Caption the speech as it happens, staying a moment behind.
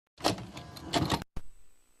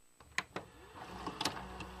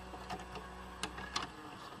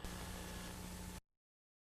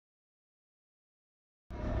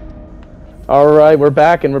Alright, we're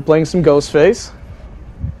back and we're playing some Ghostface.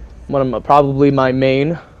 Probably my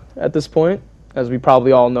main at this point, as we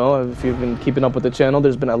probably all know. If you've been keeping up with the channel,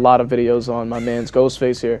 there's been a lot of videos on my man's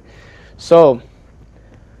Ghostface here. So,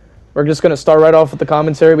 we're just going to start right off with the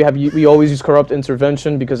commentary. We always use Corrupt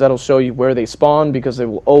Intervention because that'll show you where they spawn, because they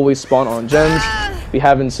will always spawn on gens. We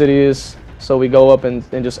have Insidious, so we go up and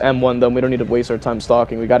just M1 them. We don't need to waste our time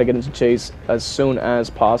stalking. We got to get into chase as soon as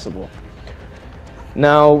possible.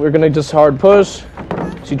 Now, we're going to just hard push.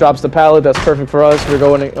 She drops the pallet. That's perfect for us. We're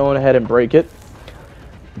going ahead and break it.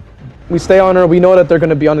 We stay on her. We know that they're going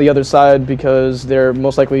to be on the other side because they're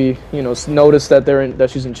most likely, notice that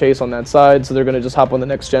she's in chase on that side. So they're going to just hop on the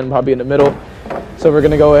next gen, probably in the middle. So we're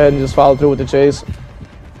going to go ahead and just follow through with the chase.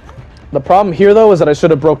 The problem here, though, is that I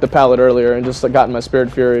should have broke the pallet earlier and just gotten my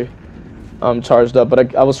Spirit Fury charged up.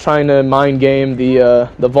 But I was trying to mind game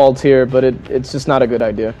the vault here, but it's just not a good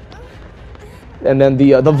idea. And then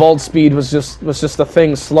the vault speed was just the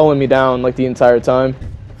thing slowing me down like the entire time.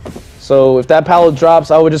 So if that pallet drops,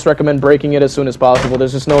 I would just recommend breaking it as soon as possible.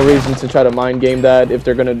 There's just no reason to try to mind game that if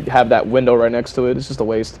they're going to have that window right next to it. It's just a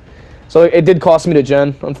waste. So it did cost me the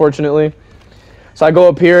gen, unfortunately. So I go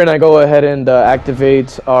up here and I go ahead and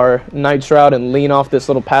activate our Night Shroud and lean off this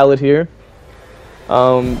little pallet here.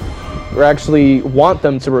 We actually want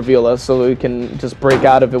them to reveal us so we can just break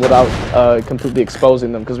out of it without completely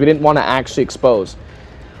exposing them, because we didn't want to actually expose.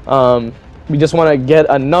 We just want to get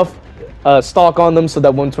enough stalk on them so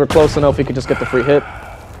that once we're close enough, we can just get the free hit.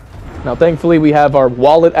 Now, thankfully, we have our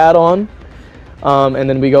wallet add-on, and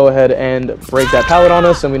then we go ahead and break that pallet on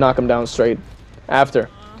us, and we knock them down straight after.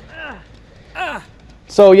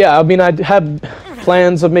 So, yeah, I mean, I had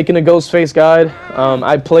plans of making a Ghostface guide.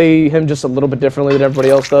 I play him just a little bit differently than everybody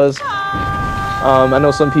else does. I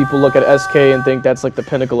know some people look at SK and think that's like the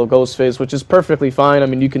pinnacle of Ghostface, which is perfectly fine. I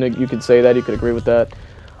mean, you can say that, you could agree with that.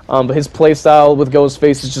 But his playstyle with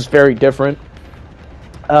Ghostface is just very different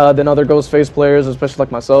than other Ghostface players, especially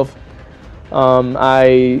like myself. I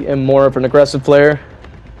am more of an aggressive player.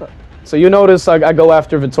 So you notice I go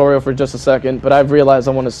after Vittorio for just a second, but I've realized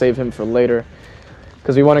I want to save him for later,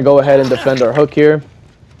 because we want to go ahead and defend our hook here.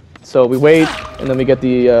 So we wait, and then we get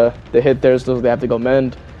the hit there, so they have to go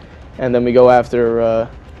mend. And then we go after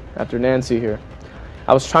Nancy here.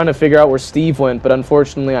 I was trying to figure out where Steve went, but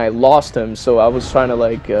unfortunately I lost him, so I was trying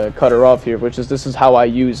to cut her off here, this is how I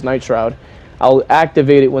use Night Shroud. I'll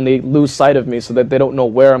activate it when they lose sight of me so that they don't know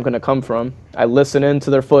where I'm going to come from. I listen in to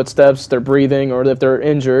their footsteps, their breathing, or if they're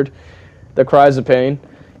injured, their cries of pain.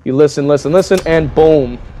 You listen, and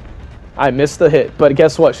boom. I missed the hit, but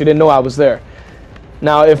guess what? She didn't know I was there.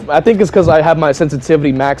 Now, I think it's because I have my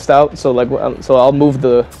sensitivity maxed out, so I'll move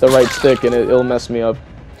the right stick and it'll mess me up,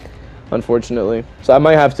 unfortunately. So I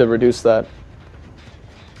might have to reduce that.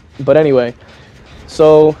 But anyway,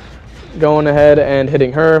 so going ahead and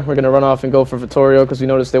hitting her, we're gonna run off and go for Vittorio because we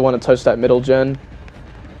noticed they want to touch that middle gen,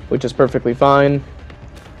 which is perfectly fine.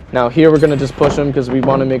 Now here we're gonna just push them because we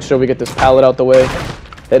want to make sure we get this pallet out the way.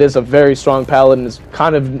 It is a very strong pallet and it's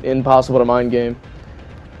kind of impossible to mind game.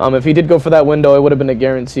 If he did go for that window, it would have been a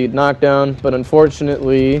guaranteed knockdown, but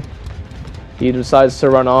unfortunately, he decides to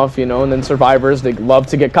run off, and then survivors, they love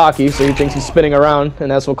to get cocky, so he thinks he's spinning around, and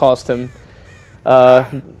that's what cost him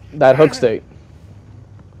that hook state.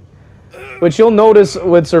 Which you'll notice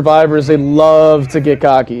with survivors, they love to get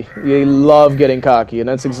cocky. They love getting cocky, and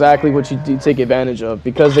that's exactly what you take advantage of,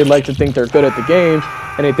 because they like to think they're good at the game,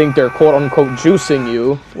 and they think they're quote-unquote juicing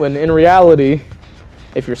you, when in reality,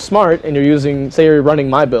 if you're smart and say you're running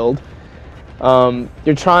my build,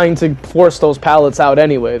 you're trying to force those pallets out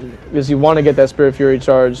anyway, because you want to get that Spirit Fury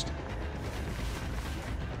charged.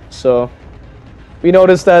 So, we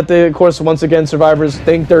noticed that, of course, once again, survivors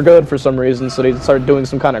think they're good for some reason, so they start doing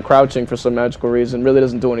some kind of crouching for some magical reason. Really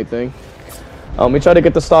doesn't do anything. We try to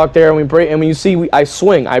get the stock there, and we break. And when you see, I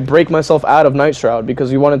swing, I break myself out of Night Shroud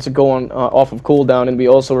because we wanted to go on off of cooldown, and we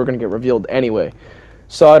also were going to get revealed anyway.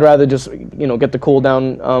 So I'd rather just, get the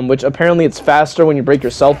cooldown, which apparently it's faster when you break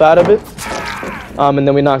yourself out of it. And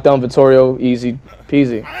then we knock down Vittorio, easy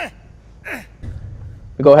peasy.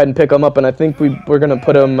 We go ahead and pick him up, and I think we're going to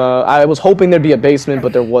put him, I was hoping there'd be a basement,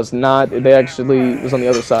 but there was not. They actually was on the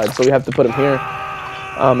other side, so we have to put him here.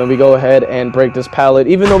 And we go ahead and break this pallet.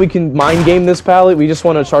 Even though we can mind game this pallet, we just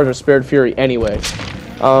want to charge our Spirit Fury anyway.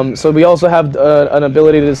 So we also have an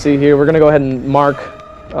ability to see here. We're going to go ahead and mark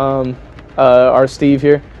our Steve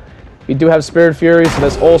here. We do have Spirit Fury, so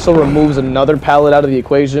this also removes another pallet out of the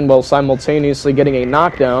equation while simultaneously getting a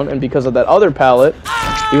knockdown, and because of that other pallet,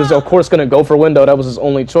 he was of course going to go for window. That was his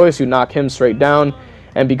only choice. You knock him straight down,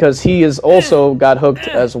 and because he is also got hooked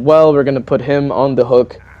as well, we're going to put him on the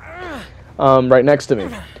hook right next to me.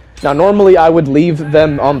 Now, normally I would leave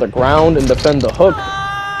them on the ground and defend the hook,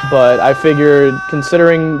 but I figured,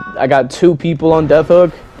 considering I got 2 people on death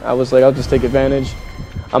hook, I was like, I'll just take advantage.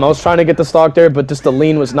 I was trying to get the stock there, but just the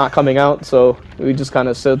lean was not coming out, so we just kind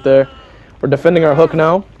of sit there. We're defending our hook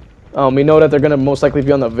now. We know that they're going to most likely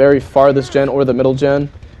be on the very farthest gen or the middle gen.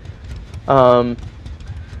 And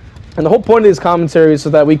the whole point of these commentaries is so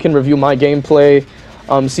that we can review my gameplay,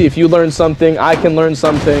 see if you learn something, I can learn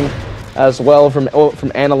something as well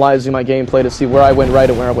from analyzing my gameplay to see where I went right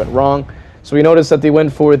and where I went wrong. So we noticed that they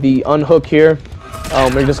went for the unhook here.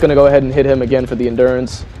 We're just going to go ahead and hit him again for the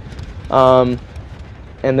endurance. And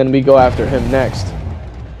then we go after him next.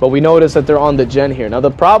 But we notice that they're on the gen here. Now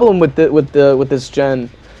the problem with this gen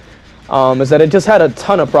is that it just had a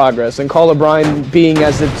ton of progress. And Call of Brine, being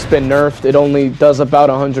as it's been nerfed, it only does about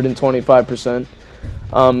 125%.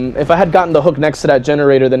 If I had gotten the hook next to that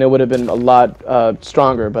generator, then it would have been a lot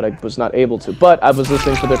stronger, but I was not able to. But I was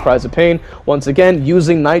listening to their cries of pain. Once again,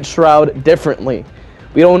 using Night Shroud differently.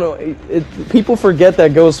 We don't know. People forget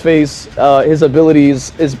that Ghostface, his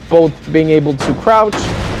abilities is both being able to crouch,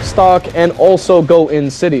 stalk, and also go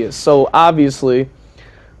insidious. So obviously,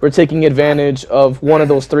 we're taking advantage of one of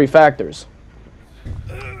those 3 factors.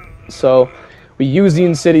 So we use the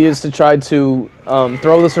insidious to try to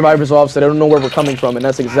throw the survivors off so they don't know where we're coming from, and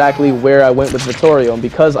that's exactly where I went with Vittorio. And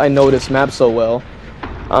because I know this map so well,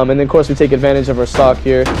 and then of course we take advantage of our stock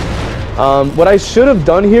here. What I should have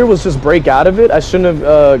done here was just break out of it. I shouldn't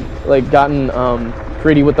have like gotten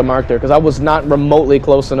greedy with the mark there, because I was not remotely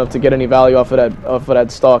close enough to get any value off of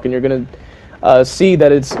that stock, and you're gonna see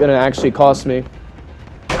that it's gonna actually cost me.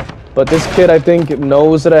 But this kid, I think,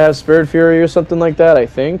 knows that I have Spirit Fury or something like that, I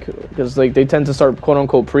think, because like they tend to start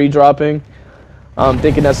quote-unquote pre-dropping,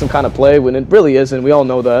 thinking that's some kind of play when it really isn't. We all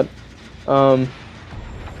know that. So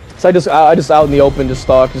I just out in the open just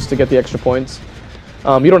stalk just to get the extra points.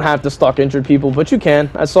 You don't have to stalk injured people, but you can.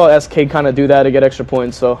 I saw SK kind of do that to get extra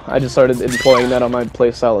points, so I just started employing that on my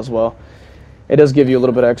playstyle as well. It does give you a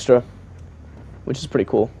little bit extra, which is pretty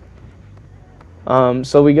cool.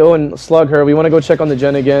 So we go and slug her. We want to go check on the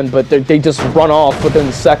gen again, but they just run off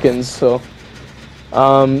within seconds. So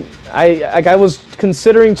I was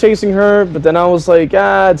considering chasing her, but then I was like,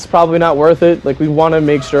 it's probably not worth it. Like, we want to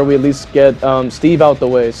make sure we at least get Steve out the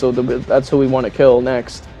way, so that's who we want to kill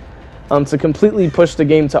next. To completely push the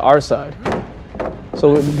game to our side.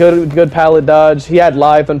 So good pallet dodge. He had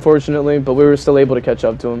life, unfortunately, but we were still able to catch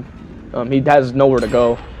up to him. He has nowhere to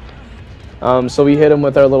go. So we hit him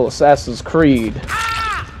with our little Assassin's Creed.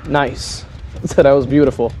 Nice. So that was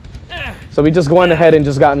beautiful. So we just went ahead and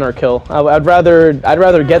just gotten our kill. I'd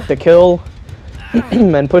rather get the kill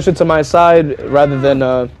and push it to my side rather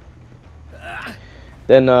than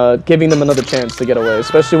giving them another chance to get away.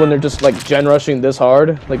 Especially when they're just like gen rushing this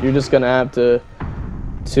hard. Like, you're just gonna have to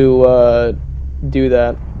do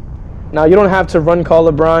that. Now, you don't have to run Call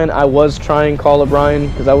of Brine. I was trying Call of Brine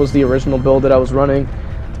because that was the original build that I was running.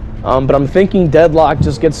 But I'm thinking Deadlock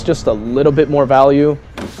just gets just a little bit more value.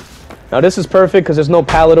 Now this is perfect because there's no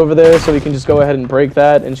pallet over there, so we can just go ahead and break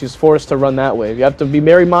that, and she's forced to run that way. You have to be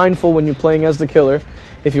very mindful when you're playing as the killer.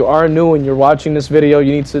 If you are new and you're watching this video,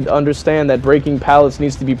 you need to understand that breaking pallets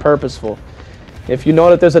needs to be purposeful. If you know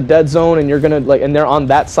that there's a dead zone and you're gonna and they're on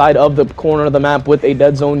that side of the corner of the map with a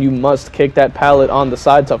dead zone, you must kick that pallet on the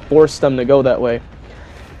side to force them to go that way.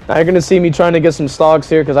 Now you're gonna see me trying to get some stalks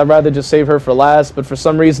here because I'd rather just save her for last, but for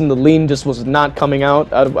some reason the lean just was not coming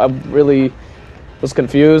out. I really was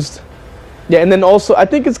confused. Yeah, and then also I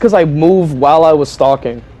think it's because I moved while I was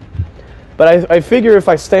stalking. But I figure if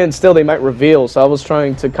I stand still they might reveal, so I was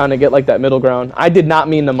trying to kind of get like that middle ground. I did not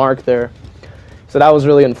mean to mark there, so that was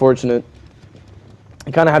really unfortunate.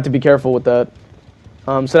 You kind of have to be careful with that.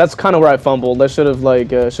 So that's kind of where I fumbled. I should have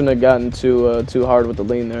shouldn't have gotten too hard with the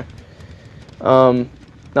lean there.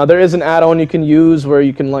 Now there is an add-on you can use where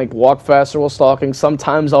you can like walk faster while stalking.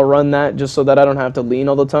 Sometimes I'll run that just so that I don't have to lean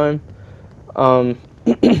all the time.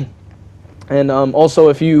 And also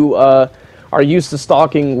if you are used to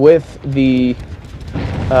stalking with the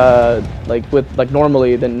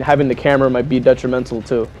normally, then having the camera might be detrimental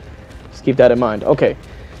too. Just keep that in mind. Okay.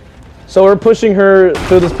 So we're pushing her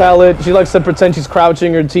through this pallet. She likes to pretend she's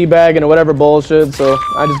crouching or teabagging or whatever bullshit. So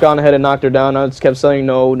I just gone ahead and knocked her down. I just kept saying,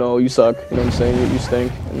 no, you suck. You know what I'm saying? You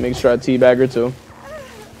stink. And make sure I teabag her too.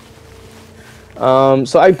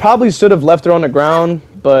 So I probably should have left her on the ground,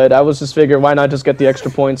 but I was just figuring, why not just get the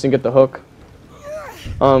extra points and get the hook?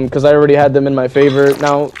 Because I already had them in my favor.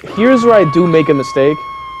 Now, here's where I do make a mistake.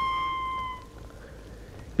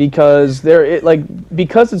 Because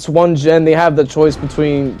because it's one gen, they have the choice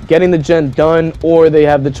between getting the gen done or they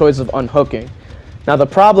have the choice of unhooking. Now the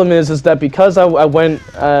problem is that because I went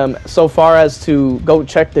so far as to go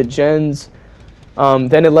check the gens,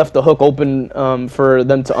 then it left the hook open for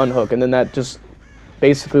them to unhook, and then that just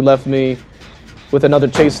basically left me with another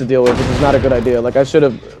chase to deal with, which is not a good idea. Like, I should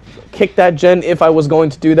have kicked that gen if I was going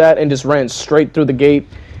to do that and just ran straight through the gate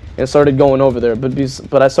and started going over there.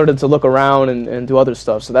 But I started to look around and do other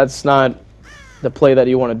stuff, so that's not the play that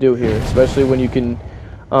you want to do here, especially when you can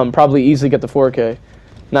probably easily get the 4K.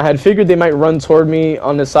 Now, I had figured they might run toward me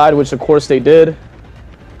on this side, which of course they did.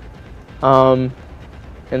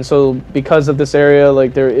 And so because of this area,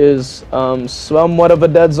 like, there is somewhat of a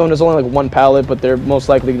dead zone. There's only like one pallet, but they're most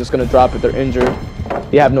likely just going to drop if they're injured.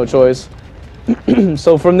 You have no choice.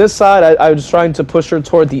 So from this side, I was trying to push her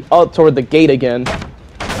toward the gate again,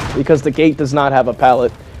 because the gate does not have a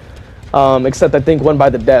pallet, except I think one by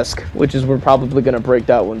the desk, which is we're probably going to break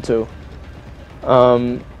that one too.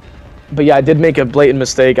 But yeah, I did make a blatant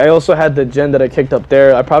mistake. I also had the gen that I kicked up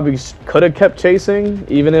there. I probably could have kept chasing,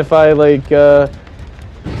 even if I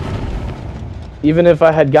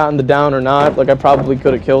had gotten the down or not. Like, I probably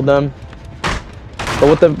could have killed them. But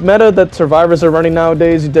with the meta that survivors are running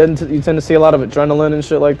nowadays, you tend to see a lot of adrenaline and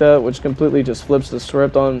shit like that, which completely just flips the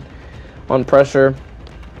script on pressure.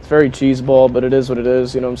 It's very cheeseball, but it is what it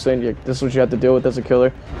is. You know what I'm saying? This is what you have to deal with as a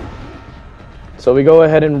killer. So we go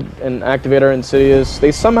ahead and activate our Insidious.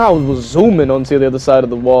 They somehow was zooming onto the other side of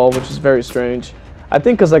the wall, which is very strange. I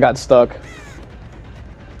think because I got stuck.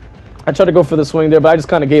 I tried to go for the swing there, but I just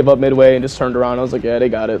kind of gave up midway and just turned around. I was like, yeah, they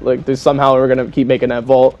got it. Like, they somehow are going to keep making that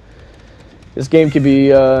vault. This game could be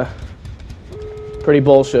pretty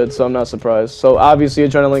bullshit, so I'm not surprised. So obviously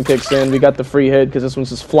adrenaline kicks in. We got the free hit because this one's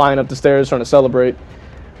just flying up the stairs trying to celebrate.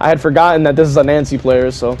 I had forgotten that this is a Nancy player,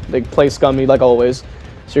 so they play scummy like always.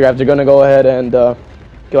 So you're going to go ahead and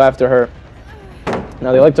go after her.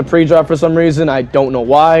 Now, they like to pre-drop for some reason. I don't know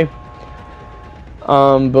why.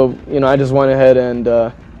 But, you know, I just went ahead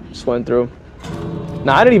and just went through.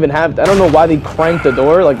 Now, I don't know why they cranked the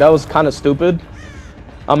door. Like, that was kind of stupid.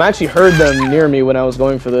 I actually heard them near me when I was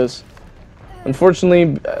going for this.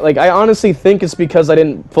 Unfortunately, like, I honestly think it's because I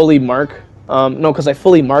didn't fully mark. No, because I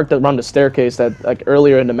fully marked around the staircase that, like,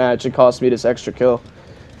 earlier in the match, it cost me this extra kill.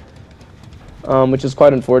 Which is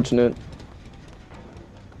quite unfortunate.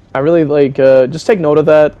 I really, like, just take note of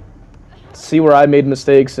that. See where I made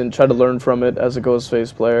mistakes and try to learn from it as a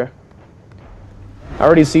Ghostface player. I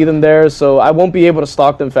already see them there, so I won't be able to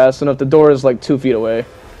stalk them fast enough. The door is like 2 feet away.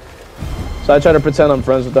 So I try to pretend I'm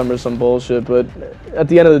friends with them or some bullshit, but at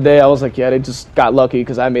the end of the day, I was like, yeah, they just got lucky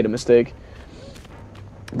because I made a mistake.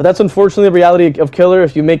 But that's unfortunately the reality of killer.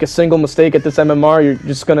 If you make a single mistake at this MMR, you're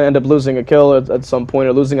just going to end up losing a kill at some point,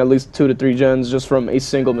 or losing at least 2 to 3 gens just from a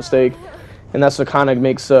single mistake. And that's what kind of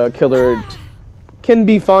makes killer can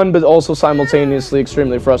be fun, but also simultaneously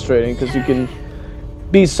extremely frustrating, because you can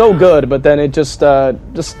be so good, but then it just a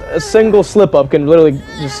single slip up can literally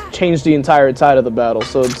just change the entire tide of the battle.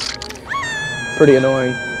 So it's pretty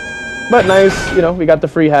annoying, but nice. You know, we got the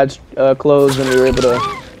free hatch closed, and we were able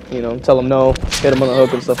to, you know, tell them no, hit them on the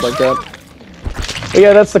hook and stuff like that. But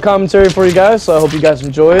yeah, that's the commentary for you guys. So I hope you guys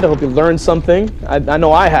enjoyed. I hope you learned something. I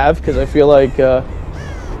know I have, because I feel like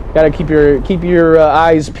gotta keep your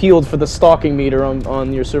eyes peeled for the stalking meter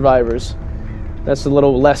on your survivors. That's a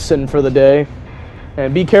little lesson for the day.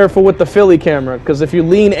 And be careful with the Philly camera, because if you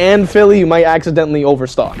lean and Philly, you might accidentally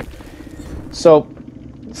overstock. So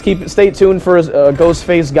stay tuned for a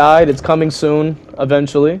Ghostface guide. It's coming soon,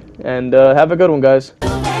 eventually. And have a good one, guys.